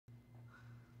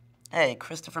Hey,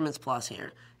 Christopher Mintz-Plasse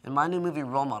here. In my new movie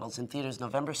Role Models in theaters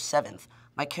November 7th,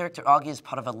 my character Augie is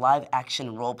part of a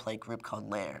live-action role-play group called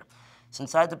Lair.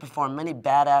 Since I had to perform many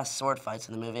badass sword fights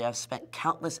in the movie, I've spent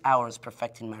countless hours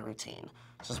perfecting my routine.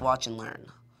 Just watch and learn.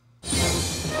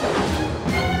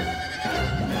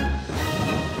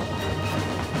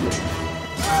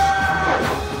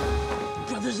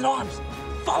 Brothers in arms,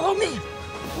 follow me!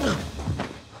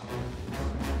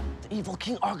 The evil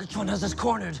King Argatron has us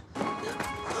cornered.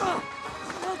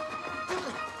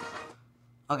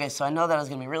 Okay, so I know that is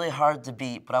going to be really hard to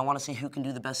beat, but I want to see who can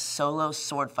do the best solo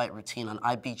sword fight routine on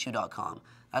ibeatyou.com.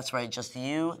 That's right, just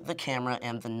you, the camera,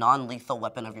 and the non-lethal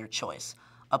weapon of your choice.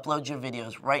 Upload your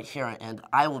videos right here, and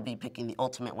I will be picking the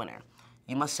ultimate winner.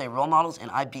 You must say Role Models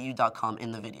and ibeatyou.com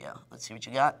in the video. Let's see what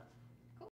you got.